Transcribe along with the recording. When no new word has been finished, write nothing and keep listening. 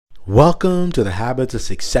Welcome to the Habits of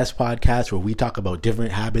Success podcast, where we talk about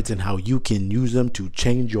different habits and how you can use them to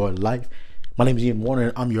change your life. My name is Ian Warner,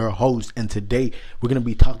 and I'm your host. And today we're going to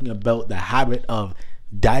be talking about the habit of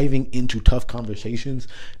diving into tough conversations.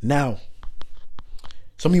 Now,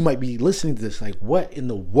 some of you might be listening to this like, what in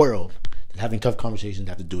the world does having tough conversations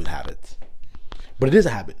have to do with habits? But it is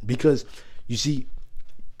a habit because, you see,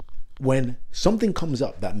 when something comes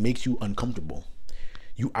up that makes you uncomfortable,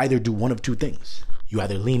 you either do one of two things. You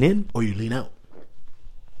either lean in or you lean out.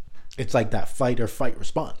 It's like that fight or fight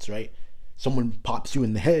response, right? Someone pops you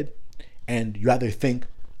in the head and you either think,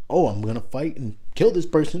 oh, I'm going to fight and kill this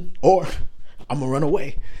person, or I'm going to run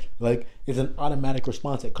away. Like, it's an automatic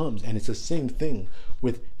response that comes. And it's the same thing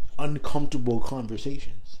with uncomfortable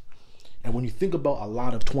conversations. And when you think about a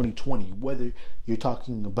lot of 2020, whether you're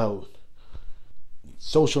talking about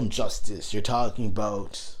social injustice, you're talking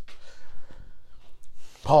about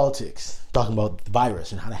politics, talking about the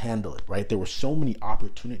virus and how to handle it, right? There were so many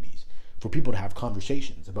opportunities for people to have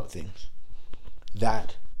conversations about things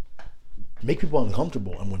that make people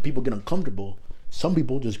uncomfortable. And when people get uncomfortable, some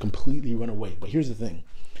people just completely run away. But here's the thing.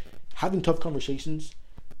 Having tough conversations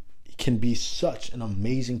can be such an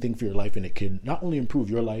amazing thing for your life, and it can not only improve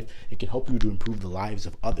your life, it can help you to improve the lives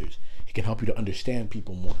of others. It can help you to understand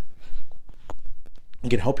people more.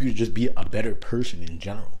 It can help you to just be a better person in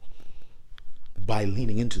general by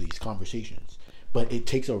leaning into these conversations. But it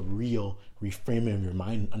takes a real reframing of your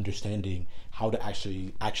mind and understanding how to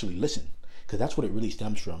actually listen, because that's what it really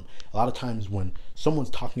stems from. A lot of times when someone's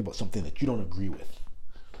talking about something that you don't agree with,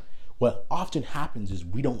 what often happens is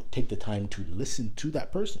we don't take the time to listen to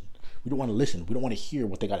that person. We don't want to listen. We don't want to hear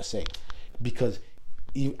what they got to say, because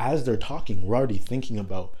as they're talking, we're already thinking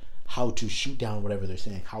about how to shoot down whatever they're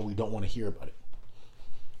saying, how we don't want to hear about it.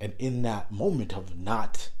 And in that moment of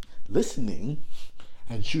not listening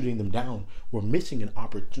and shooting them down, we're missing an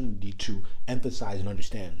opportunity to emphasize and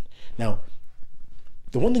understand. Now,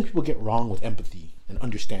 the one thing people get wrong with empathy and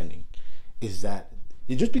understanding is that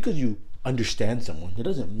just because you understand someone, it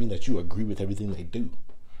doesn't mean that you agree with everything they do,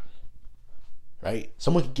 right?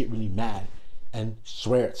 Someone can get really mad and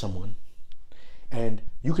swear at someone, and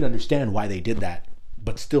you can understand why they did that,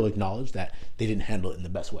 but still acknowledge that they didn't handle it in the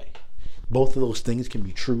best way. Both of those things can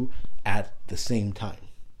be true at the same time.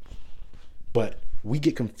 But we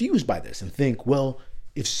get confused by this and think, well,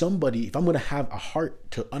 if I'm going to have a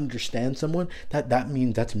heart to understand someone, that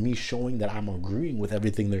means that's me showing that I'm agreeing with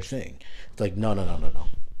everything they're saying. It's like, no.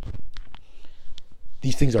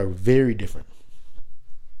 These things are very different.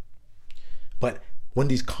 But when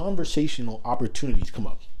these conversational opportunities come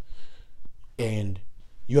up and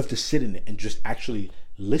you have to sit in it and just actually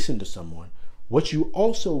listen to someone, what you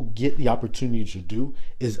also get the opportunity to do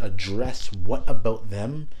is address what about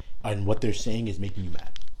them and what they're saying is making you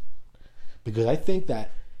mad. Because I think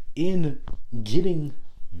that in getting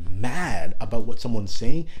mad about what someone's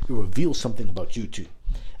saying, it reveals something about you too.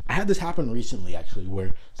 I had this happen recently, actually,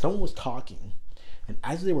 where someone was talking, and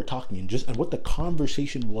as they were talking, and what the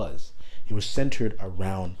conversation was, it was centered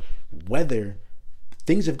around whether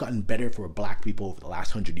things have gotten better for Black people over the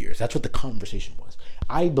last 100 years. That's what the conversation was.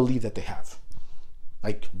 I believe that they have,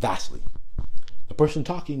 like, vastly. The person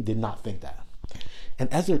talking did not think that.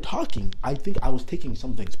 And as they're talking, I think I was taking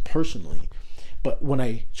some things personally. But when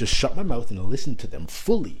I just shut my mouth and listened to them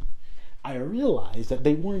fully, I realized that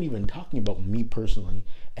they weren't even talking about me personally.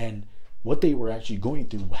 And what they were actually going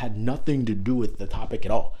through had nothing to do with the topic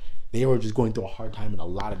at all. They were just going through a hard time in a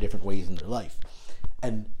lot of different ways in their life.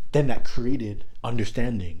 And then that created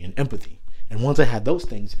understanding and empathy. And once I had those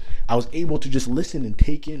things, I was able to just listen and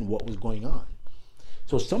take in what was going on.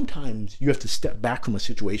 So sometimes you have to step back from a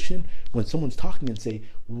situation when someone's talking and say,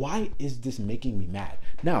 why is this making me mad?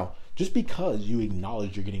 Now, just because you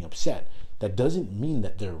acknowledge you're getting upset, that doesn't mean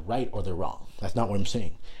that they're right or they're wrong. That's not what I'm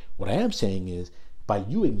saying. What I am saying is, by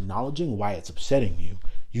you acknowledging why it's upsetting you,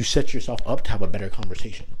 you set yourself up to have a better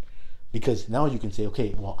conversation. Because now you can say,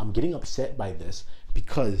 okay, well, I'm getting upset by this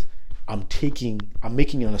because I'm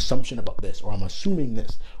making an assumption about this, or I'm assuming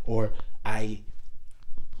this, or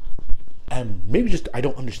and maybe just I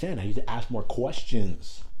don't understand. I need to ask more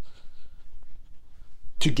questions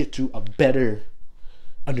to get to a better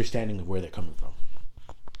understanding of where they're coming from.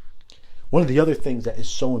 One of the other things that is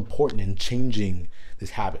so important in changing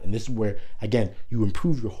this habit, and this is where, again, you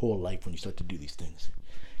improve your whole life when you start to do these things,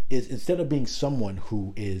 is instead of being someone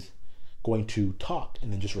who is going to talk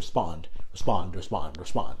and then just respond,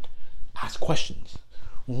 ask questions.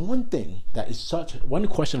 One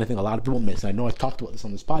question I think a lot of people miss, and I know I've talked about this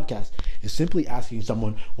on this podcast, is simply asking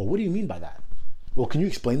someone, well, what do you mean by that? Well, can you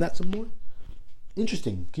explain that some more?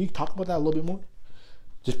 Interesting. Can you talk about that a little bit more?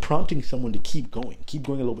 Just prompting someone to keep going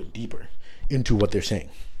a little bit deeper into what they're saying.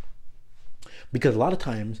 Because a lot of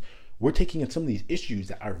times we're taking in some of these issues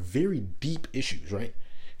that are very deep issues, right?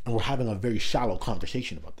 And we're having a very shallow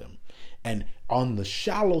conversation about them. And on the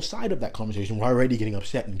shallow side of that conversation, we're already getting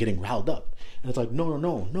upset and getting riled up. And it's like,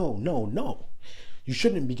 no. You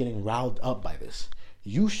shouldn't be getting riled up by this.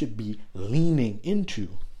 You should be leaning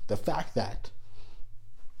into the fact that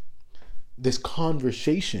this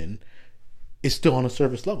conversation is still on a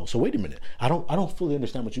surface level. So wait a minute. I don't fully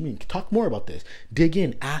understand what you mean. Talk more about this. Dig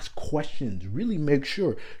in, ask questions. Really make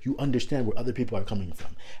sure you understand where other people are coming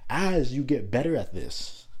from. As you get better at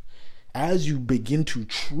this, as you begin to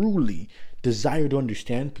truly desire to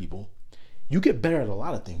understand people, you get better at a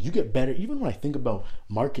lot of things. You get better, even when I think about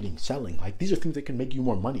marketing, selling, like these are things that can make you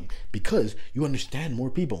more money because you understand more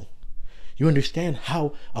people. You understand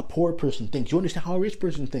how a poor person thinks. You understand how a rich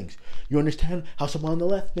person thinks. You understand how someone on the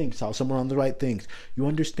left thinks, how someone on the right thinks. You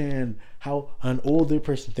understand how an older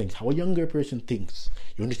person thinks, how a younger person thinks.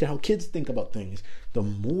 You understand how kids think about things. The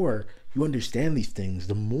more you understand these things,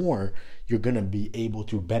 the more you're going to be able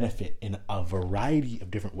to benefit in a variety of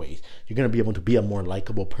different ways. You're going to be able to be a more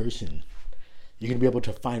likable person. You're going to be able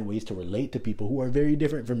to find ways to relate to people who are very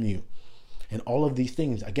different from you. And all of these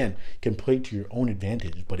things, again, can play to your own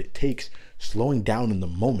advantage, but it takes slowing down in the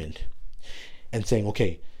moment and saying,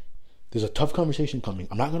 okay, there's a tough conversation coming.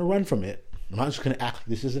 I'm not going to run from it. I'm not just going to act like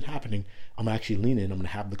this isn't happening. I'm actually lean in. I'm going to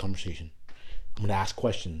have the conversation. I'm going to ask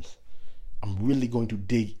questions. I'm really going to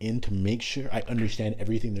dig in to make sure I understand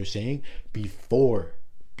everything they're saying before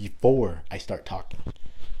I start talking.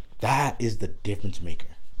 That is the difference maker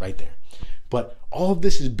right there. But all of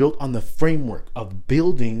this is built on the framework of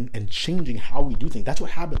building and changing how we do things. That's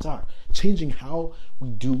what habits are. Changing how we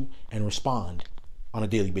do and respond on a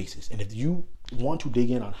daily basis. And if you want to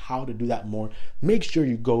dig in on how to do that more, make sure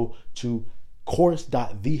you go to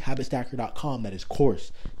course.thehabitstacker.com. That is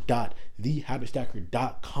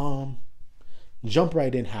course.thehabitstacker.com. Jump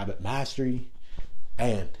right in, habit mastery.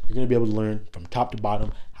 And you're going to be able to learn from top to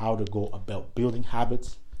bottom how to go about building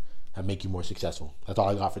habits that make you more successful. That's all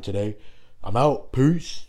I got for today. I'm out. Peace.